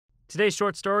Today's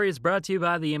short story is brought to you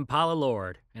by the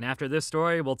Impalalord, and after this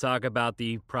story, we'll talk about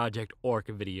the Project Orc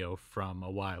video from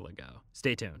a while ago.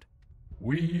 Stay tuned.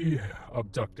 We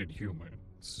abducted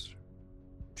humans.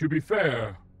 To be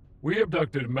fair, we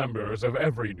abducted members of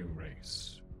every new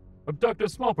race. Abduct a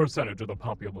small percentage of the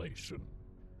population.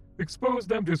 Expose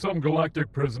them to some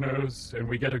galactic prisoners, and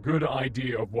we get a good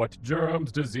idea of what germs,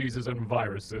 diseases, and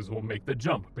viruses will make the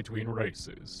jump between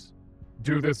races.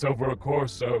 Do this over a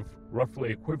course of roughly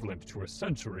equivalent to a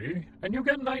century, and you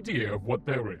get an idea of what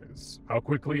there is, how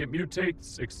quickly it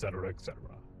mutates, etc., etc.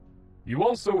 You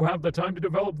also have the time to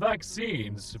develop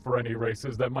vaccines for any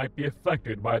races that might be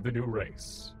affected by the new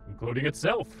race, including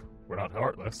itself. We're not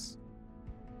heartless.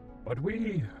 But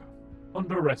we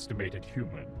underestimated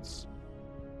humans.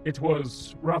 It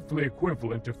was roughly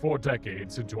equivalent to 4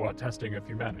 decades into our testing of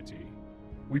humanity.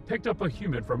 We picked up a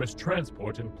human from his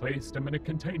transport and placed him in a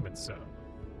containment cell.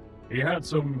 He had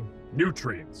some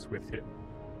nutrients with him,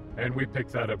 and we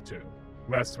picked that up too,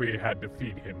 lest we had to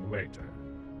feed him later.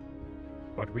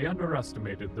 But we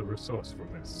underestimated the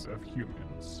resourcefulness of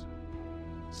humans.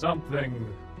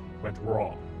 Something went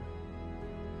wrong.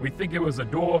 We think it was a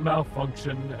door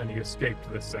malfunction and he escaped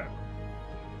the cell.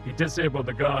 He disabled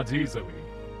the guards easily.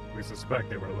 We suspect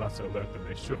they were less alert than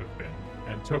they should have been,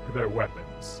 and took their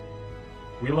weapons.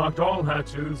 We locked all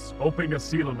hatches, hoping to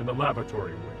seal him in the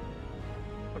laboratory wing.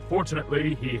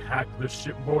 Unfortunately, he hacked the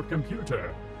shipboard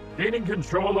computer, gaining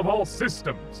control of all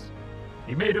systems.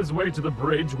 He made his way to the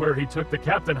bridge where he took the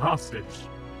captain hostage.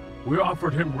 We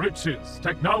offered him riches,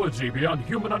 technology beyond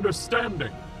human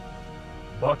understanding.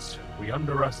 But we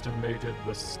underestimated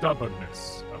the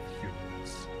stubbornness of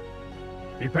humans.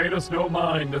 He paid us no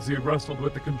mind as he wrestled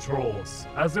with the controls,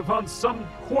 as if on some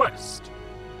quest.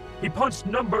 He punched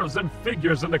numbers and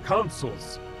figures in the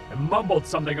consoles, and mumbled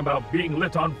something about being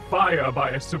lit on fire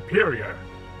by a superior.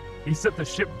 He set the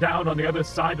ship down on the other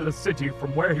side of the city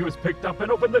from where he was picked up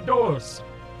and opened the doors.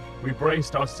 We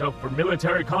braced ourselves for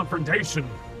military confrontation.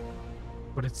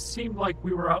 But it seemed like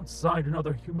we were outside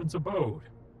another human's abode.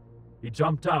 He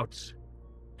jumped out,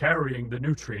 carrying the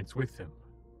nutrients with him.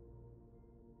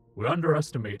 We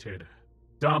underestimated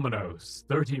Domino's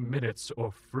 30 minutes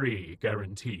or free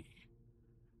guarantee.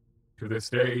 To this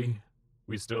day,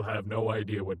 we still have no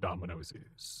idea what Domino's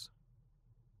is.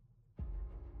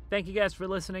 Thank you guys for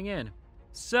listening in.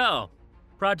 So,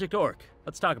 Project Orc.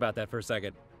 Let's talk about that for a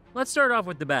second. Let's start off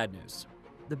with the bad news.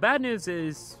 The bad news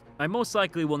is I most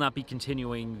likely will not be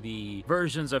continuing the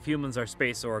versions of Humans Are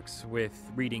Space Orcs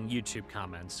with reading YouTube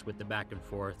comments with the back and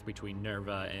forth between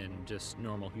Nerva and just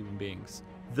normal human beings.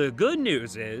 The good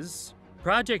news is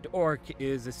Project Orc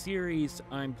is a series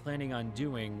I'm planning on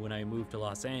doing when I move to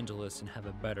Los Angeles and have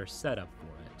a better setup for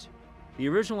it. The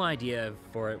original idea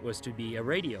for it was to be a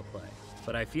radio play,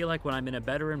 but I feel like when I'm in a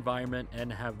better environment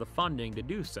and have the funding to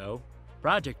do so,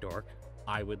 Project Orc,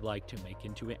 I would like to make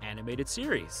into an animated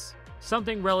series.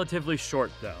 Something relatively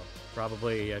short though,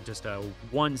 probably just a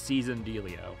 1-season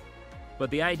dealio. But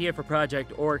the idea for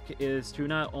Project Orc is to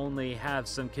not only have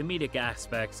some comedic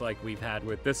aspects like we've had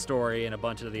with this story and a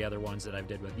bunch of the other ones that I've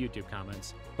did with YouTube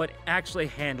comments, but actually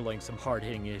handling some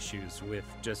hard-hitting issues with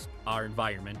just our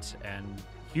environment and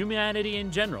humanity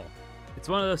in general. It's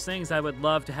one of those things I would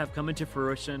love to have come into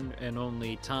fruition, and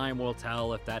only time will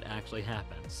tell if that actually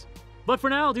happens. But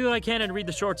for now, I'll do what I can and read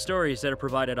the short stories that are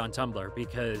provided on Tumblr,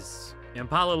 because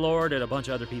Impalalord and a bunch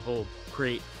of other people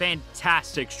create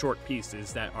fantastic short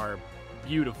pieces that are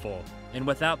beautiful, and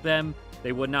without them,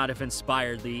 they would not have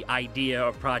inspired the idea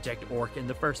of Project Orc in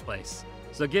the first place.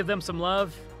 So give them some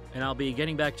love, and I'll be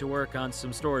getting back to work on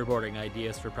some storyboarding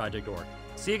ideas for Project Orc.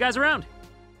 See you guys around!